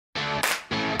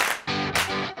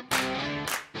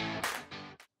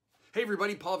Hey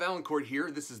everybody, Paul Vaillancourt here.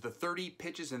 This is the 30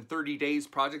 Pitches in 30 Days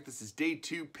project. This is day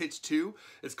 2, pitch 2.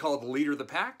 It's called the Leader of the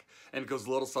Pack, and it goes a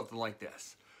little something like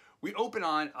this. We open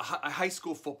on a high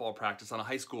school football practice on a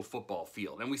high school football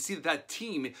field, and we see that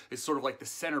team is sort of like the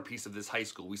centerpiece of this high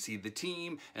school. We see the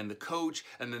team and the coach,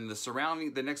 and then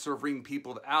the next sort of ring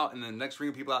people out, and then the next ring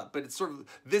of people out. But it's sort of,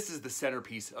 this is the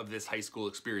centerpiece of this high school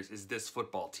experience, is this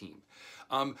football team.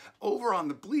 Over on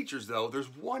the bleachers, though, there's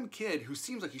one kid who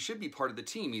seems like he should be part of the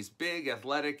team. He's big,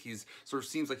 athletic, he's sort of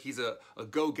seems like he's a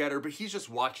go-getter, but he's just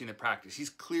watching the practice.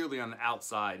 He's clearly on the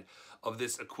outside of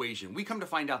this equation. We come to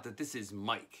find out that this is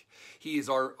Mike. He is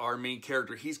our main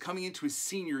character. He's coming into his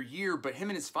senior year, but him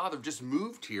and his father just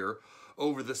moved here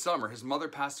over the summer. His mother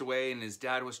passed away and his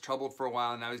dad was troubled for a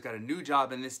while, and now he's got a new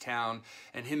job in this town,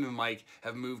 and him and Mike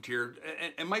have moved here.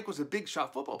 And Mike was a big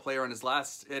shot football player at his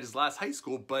last high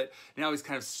school, but now he's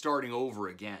kind of starting over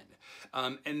again.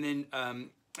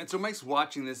 And so Mike's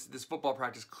watching this football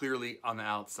practice clearly on the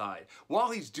outside.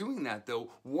 While he's doing that,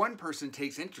 though, one person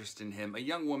takes interest in him, a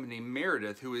young woman named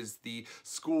Meredith, who is the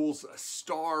school's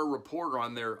star reporter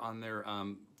on their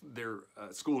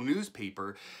school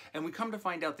newspaper. And we come to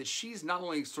find out that she's not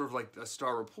only sort of like a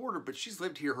star reporter, but she's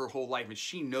lived here her whole life and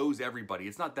she knows everybody.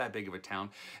 It's not that big of a town,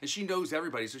 and she knows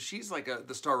everybody. So she's like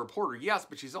the star reporter, yes,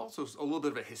 but she's also a little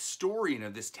bit of a historian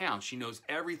of this town. She knows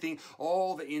everything,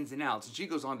 all the ins and outs. And she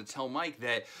goes on to tell Mike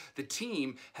that the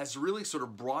team has really sort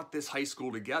of brought this high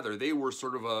school together. They were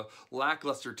sort of a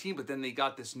lackluster team, but then they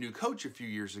got this new coach a few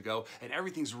years ago, and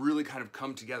everything's really kind of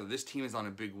come together. This team is on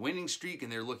a big winning streak,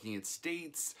 and they're looking at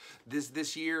states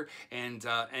this year, and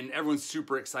everyone's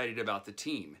super excited about the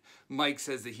team. Mike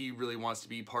says that he really wants to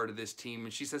be part of this team,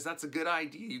 and she says that's a good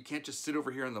idea. You can't just sit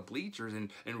over here on the bleachers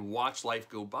and watch life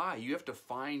go by. You have to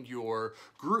find your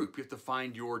group. You have to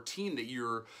find your team that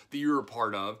you're a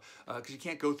part of, because you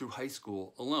can't go through high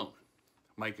school alone.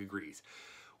 Mike agrees.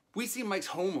 We see Mike's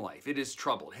home life. It is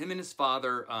troubled. Him and his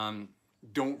father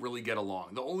don't really get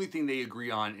along. The only thing they agree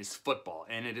on is football.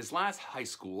 And at his last high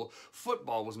school,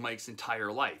 football was Mike's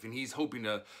entire life, and he's hoping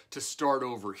to start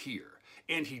over here.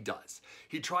 And he does.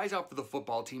 He tries out for the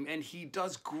football team, and he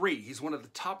does great. He's one of the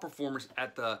top performers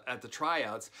at the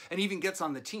tryouts, and even gets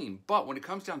on the team. But when it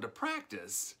comes down to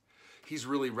practice, he's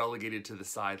really relegated to the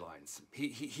sidelines.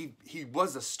 He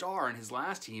was a star in his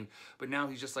last team, but now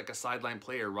he's just like a sideline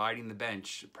player riding the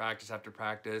bench practice after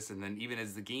practice, and then even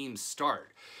as the games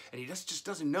start. And he just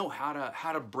doesn't know how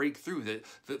to break through.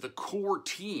 The core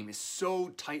team is so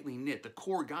tightly knit. The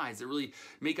core guys that really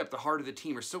make up the heart of the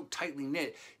team are so tightly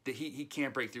knit that he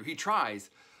can't break through. He tries,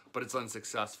 but it's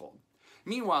unsuccessful.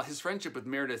 Meanwhile, his friendship with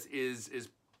Meredith is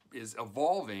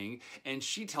evolving, and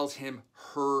she tells him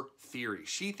her theory.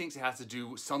 She thinks it has to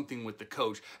do something with the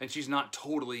coach, and she's not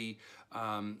totally,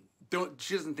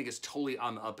 she doesn't think it's totally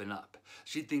on the up and up.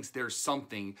 She thinks there's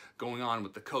something going on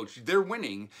with the coach. They're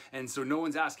winning, and so no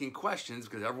one's asking questions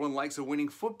because everyone likes a winning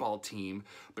football team,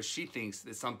 but she thinks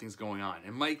that something's going on.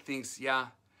 And Mike thinks, yeah,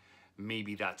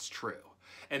 maybe that's true.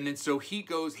 And then so he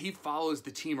follows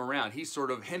the team around.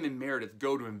 Him and Meredith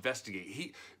go to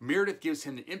investigate. Meredith gives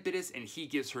him the impetus, and he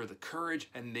gives her the courage,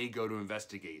 and they go to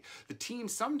investigate. The team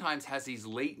sometimes has these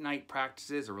late night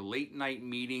practices or late night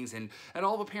meetings, and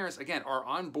all the parents, again, are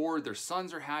on board. Their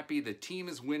sons are happy. The team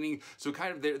is winning. So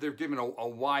kind of they're given a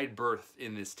wide berth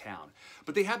in this town.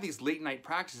 But they have these late night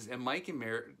practices, and Mike and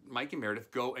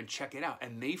Meredith go and check it out,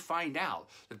 and they find out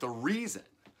that the reason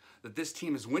that this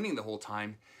team is winning the whole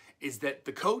time is that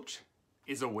the coach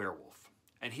is a werewolf,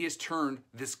 and he has turned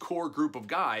this core group of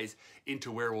guys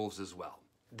into werewolves as well.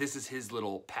 This is his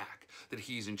little pack that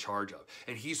he's in charge of,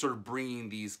 and he's sort of bringing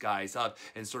these guys up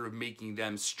and sort of making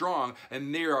them strong,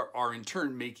 and they are in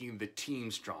turn making the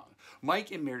team strong. Mike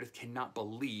and Meredith cannot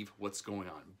believe what's going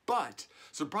on, but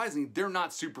surprisingly, they're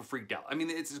not super freaked out. I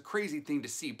mean, it's a crazy thing to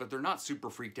see, but they're not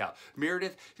super freaked out.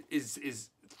 Meredith is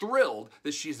thrilled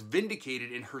that she's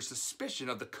vindicated in her suspicion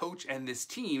of the coach and this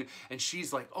team, and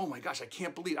she's like, oh my gosh, I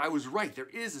can't believe I was right. There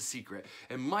is a secret.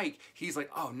 And Mike, he's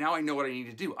like, oh, now I know what I need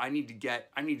to do. I need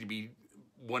to be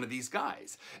one of these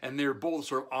guys. And they're both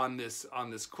sort of on this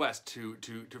quest to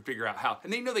figure out how.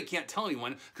 And they know they can't tell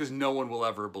anyone because no one will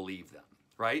ever believe them,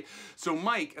 right? So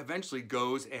Mike eventually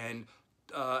goes and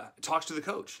talks to the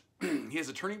coach. He has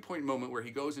a turning point moment where he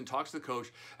goes and talks to the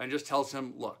coach and just tells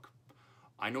him, look,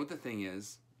 I know what the thing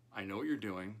is. I know what you're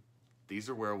doing. These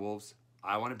are werewolves.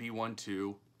 I want to be one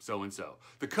too, so and so.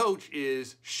 The coach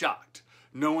is shocked.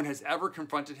 No one has ever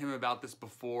confronted him about this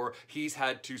before. He's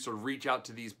had to sort of reach out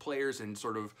to these players and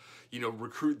sort of,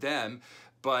 recruit them.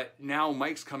 But now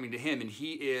Mike's coming to him and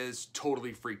he is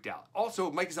totally freaked out.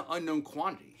 Also, Mike is an unknown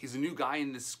quantity. He's a new guy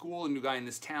in this school, a new guy in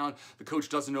this town. The coach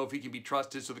doesn't know if he can be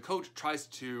trusted. So the coach tries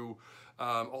to,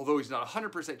 although he's not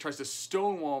 100%, tries to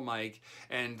stonewall Mike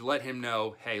and let him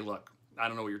know, hey, look, I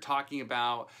don't know what you're talking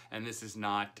about. And this is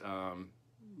not going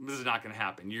to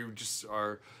happen.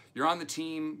 You're on the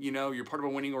team, you know, you're part of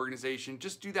a winning organization.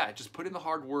 Just do that. Just put in the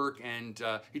hard work. And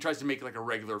he tries to make it like a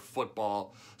regular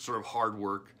football sort of hard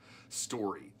work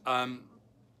story.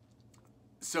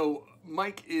 So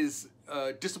Mike is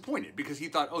disappointed because he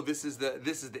thought, oh, this is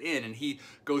the end, and he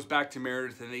goes back to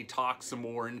Meredith and they talk some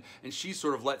more, and she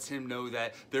sort of lets him know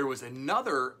that there was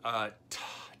another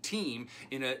team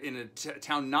in a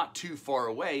town not too far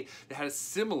away that had a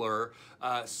similar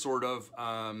sort of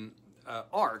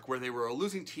arc where they were a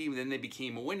losing team, and then they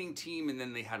became a winning team, and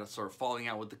then they had a sort of falling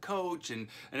out with the coach, and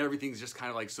everything's just kind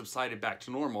of like subsided back to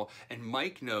normal. And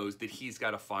Mike knows that he's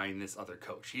got to find this other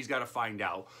coach. He's got to find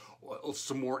out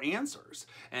some more answers.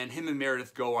 And him and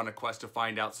Meredith go on a quest to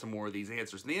find out some more of these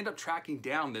answers. And they end up tracking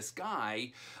down this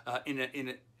guy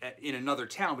in another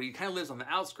town, but he kind of lives on the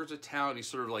outskirts of town. He's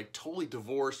sort of like totally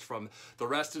divorced from the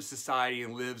rest of society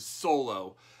and lives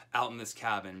solo out in this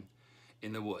cabin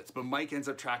in the woods. But Mike ends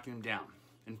up tracking him down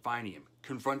and finding him,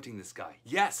 confronting this guy.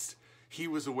 Yes, he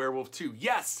was a werewolf too.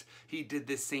 Yes, he did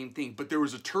this same thing. But there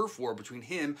was a turf war between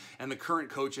him and the current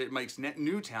coach at Mike's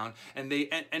new town, and they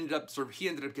ended up he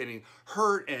ended up getting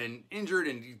hurt and injured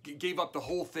and gave up the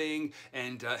whole thing,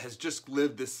 and has just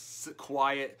lived this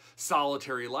quiet,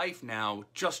 solitary life now,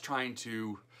 just trying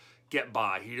to get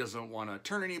by. He doesn't want to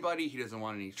turn anybody. He doesn't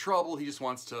want any trouble. He just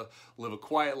wants to live a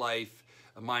quiet life,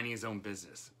 minding his own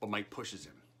business. But Mike pushes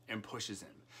him and pushes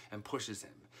him and pushes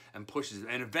him and pushes him.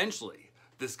 And eventually,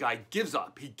 this guy gives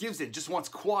up. He gives in, just wants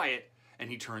quiet, and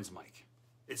he turns Mike.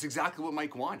 It's exactly what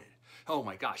Mike wanted. Oh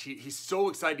my gosh, he's so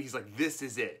excited. He's like, this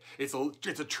is it. It's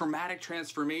a traumatic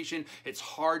transformation. It's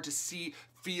hard to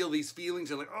feel these feelings,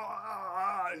 and like,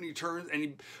 and he turns,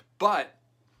 but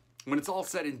when it's all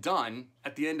said and done,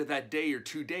 at the end of that day or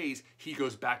 2 days, he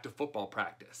goes back to football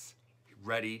practice,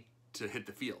 ready to hit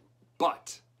the field.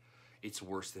 But it's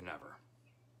worse than ever.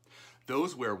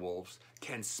 Those werewolves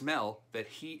can smell that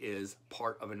he is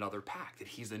part of another pack, that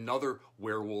he's another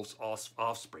werewolf's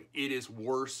offspring. It is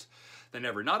worse than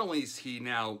ever. Not only is he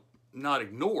now not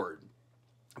ignored,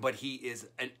 but he is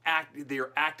they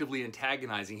are actively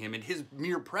antagonizing him, and his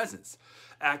mere presence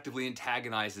actively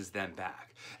antagonizes them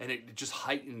back, and it just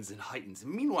heightens and heightens.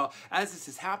 And meanwhile, as this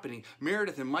is happening,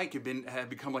 Meredith and Mike have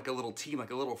become like a little team,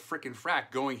 like a little frickin' frack,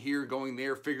 going here, going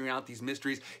there, figuring out these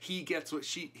mysteries. He gets what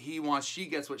he wants, she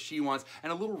gets what she wants,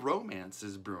 and a little romance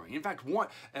is brewing. In fact,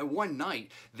 one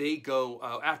night they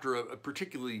go after a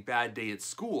particularly bad day at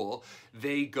school.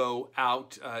 They go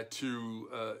out to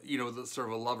the sort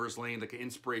of a lover's lane, like an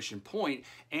inspiration point,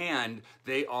 and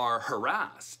they are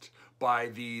harassed by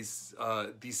these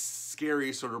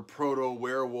scary sort of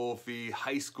proto-werewolfy,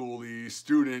 high school-y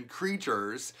student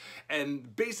creatures.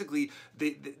 And basically,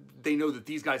 they know that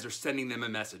these guys are sending them a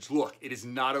message. Look, it is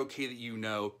not okay that you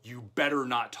know. You better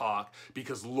not talk,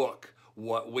 because look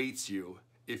what waits you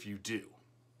if you do.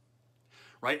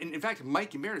 Right? And in fact,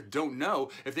 Mike and Meredith don't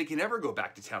know if they can ever go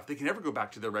back to town, if they can ever go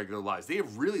back to their regular lives. They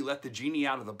have really let the genie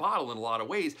out of the bottle in a lot of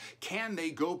ways. Can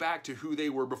they go back to who they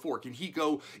were before? Can he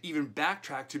go even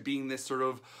backtrack to being this sort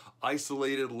of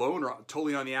isolated loner,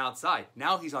 totally on the outside?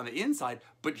 Now he's on the inside,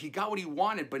 but he got what he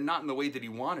wanted, but not in the way that he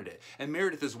wanted it. And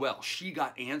Meredith as well. She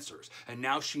got answers, and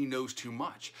now she knows too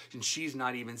much, and she's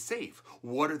not even safe.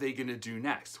 What are they going to do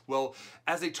next? Well,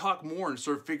 as they talk more and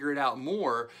sort of figure it out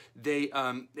more, they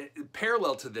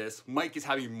parallel to this, Mike is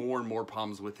having more and more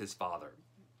problems with his father.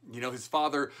 You know, his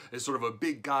father is sort of a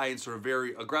big guy and sort of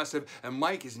very aggressive, and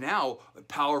Mike is now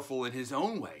powerful in his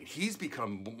own way. He's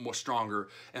become more stronger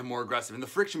and more aggressive, and the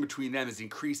friction between them is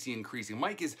increasing.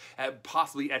 Mike is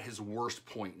possibly at his worst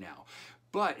point now.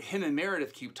 But him and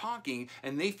Meredith keep talking,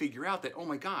 and they figure out that, oh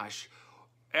my gosh,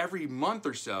 every month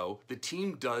or so, the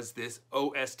team does this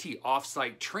OST,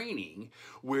 off-site training,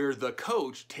 where the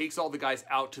coach takes all the guys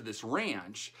out to this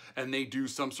ranch and they do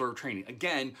some sort of training.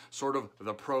 Again, sort of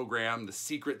the program, the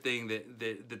secret thing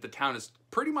that the town is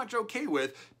pretty much okay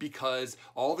with, because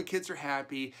all the kids are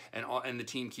happy and the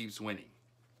team keeps winning.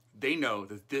 They know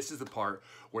that this is the part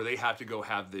where they have to go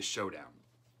have this showdown.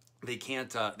 They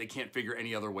can't figure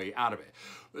any other way out of it.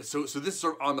 So this is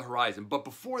sort of on the horizon. But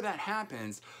before that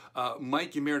happens,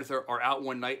 Mike and Meredith are out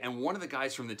one night, and one of the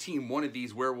guys from the team, one of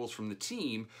these werewolves from the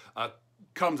team,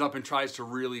 comes up and tries to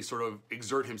really sort of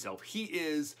exert himself. He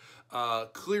is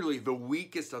clearly the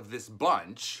weakest of this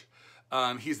bunch,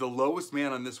 He's the lowest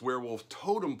man on this werewolf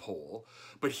totem pole,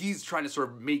 but he's trying to sort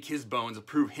of make his bones,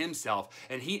 prove himself,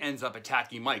 and he ends up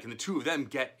attacking Mike, and the two of them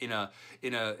get in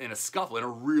a scuffle, in a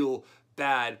real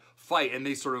bad fight, and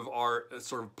they sort of are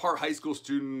part high school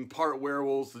student, part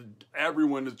werewolves.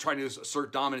 Everyone is trying to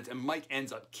assert dominance, and Mike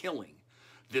ends up killing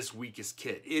this weakest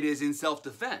kid. It is in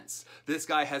self-defense. This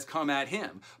guy has come at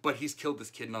him, but he's killed this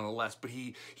kid nonetheless. But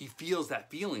he feels that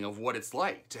feeling of what it's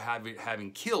like to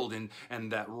having killed,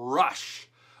 and that rush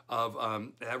of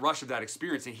that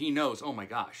experience, and he knows, oh my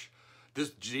gosh,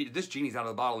 this genie's out of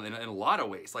the bottle in a lot of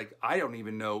ways. Like, I don't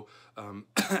even know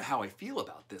how I feel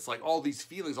about this. Like, all these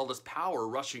feelings, all this power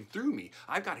rushing through me.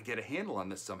 I've got to get a handle on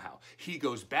this somehow. He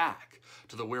goes back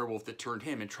to the werewolf that turned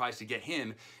him and tries to get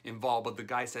him involved, but the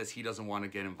guy says he doesn't want to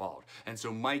get involved. And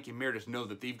so Mike and Meredith know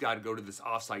that they've got to go to this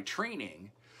offsite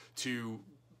training to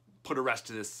put a rest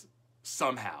to this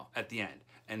somehow at the end,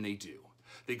 and they do.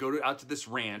 They go out to this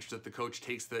ranch that the coach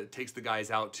takes the guys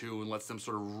out to and lets them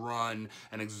sort of run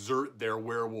and exert their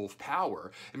werewolf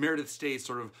power. And Meredith stays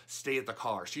at the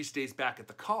car. She stays back at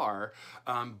the car,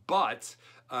 but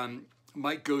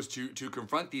Mike goes to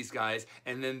confront these guys,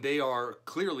 and then they are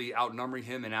clearly outnumbering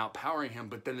him and outpowering him,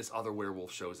 but then this other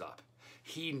werewolf shows up.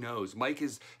 He knows. Mike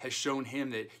has shown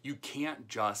him that you can't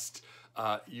just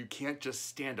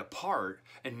stand apart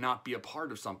and not be a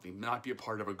part of something, not be a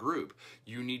part of a group.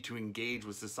 You need to engage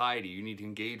with society. You need to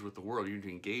engage with the world. You need to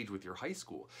engage with your high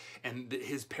school. And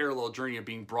his parallel journey of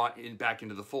being brought back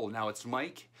into the fold. Now it's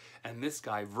Mike and this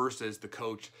guy versus the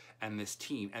coach and this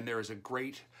team. And there is a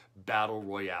great battle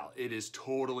royale. It is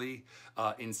totally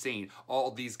insane.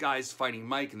 All these guys fighting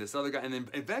Mike and this other guy, and then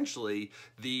eventually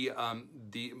the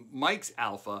Mike's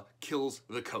alpha kills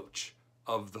the coach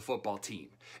of the football team.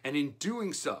 And in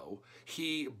doing so,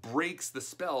 he breaks the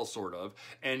spell, sort of,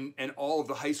 and all of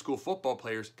the high school football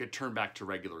players get turned back to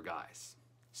regular guys.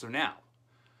 So now,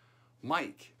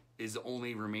 Mike is the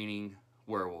only remaining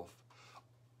werewolf.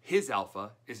 His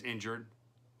alpha is injured,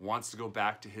 wants to go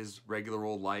back to his regular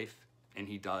old life, and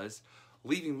he does,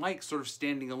 leaving Mike sort of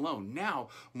standing alone. Now,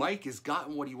 Mike has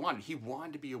gotten what he wanted. He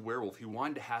wanted to be a werewolf. He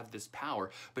wanted to have this power.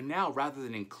 But now, rather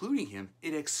than including him,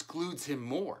 it excludes him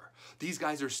more. These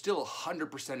guys are still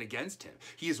 100% against him.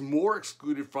 He is more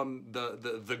excluded from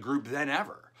the group than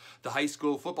ever. The high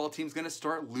school football team's going to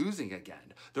start losing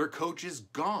again. Their coach is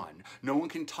gone. No one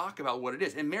can talk about what it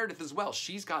is. And Meredith as well.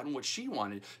 She's gotten what she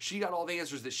wanted. She got all the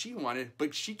answers that she wanted,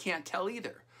 but she can't tell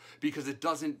either because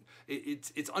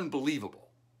it's unbelievable,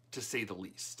 to say the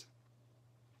least.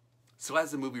 So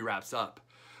as the movie wraps up,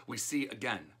 we see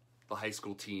again the high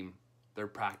school team. They're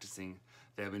practicing.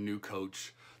 They have a new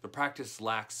coach. The practice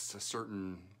lacks a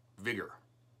certain vigor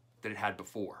that it had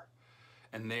before.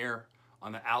 And there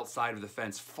on the outside of the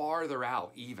fence, farther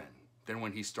out even than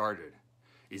when he started,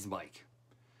 is Mike.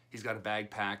 He's got a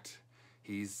bag packed.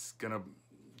 He's gonna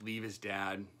leave his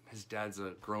dad. His dad's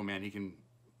a grown man. He can,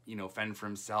 fend for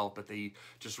himself, but they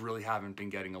just really haven't been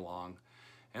getting along.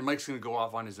 And Mike's going to go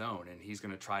off on his own, and he's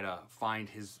going to try to find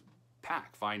his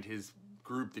pack, find his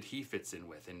group that he fits in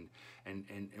with,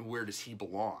 and where does he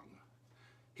belong.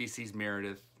 He sees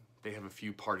Meredith. They have a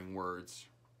few parting words.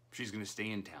 She's going to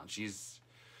stay in town. She's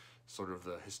sort of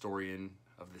the historian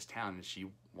of this town, and she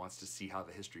wants to see how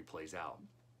the history plays out.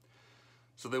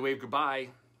 So they wave goodbye,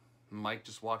 and Mike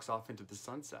just walks off into the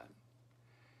sunset.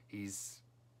 He's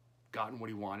gotten what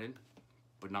he wanted,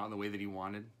 but not in the way that he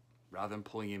wanted. Rather than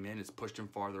pulling him in, it's pushed him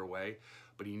farther away.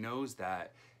 But he knows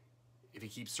that if he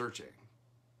keeps searching,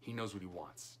 he knows what he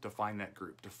wants. To find that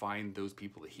group, to find those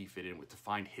people that he fit in with, to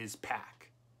find his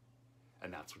pack.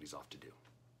 And that's what he's off to do.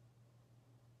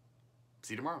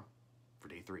 See you tomorrow for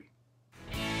day 3.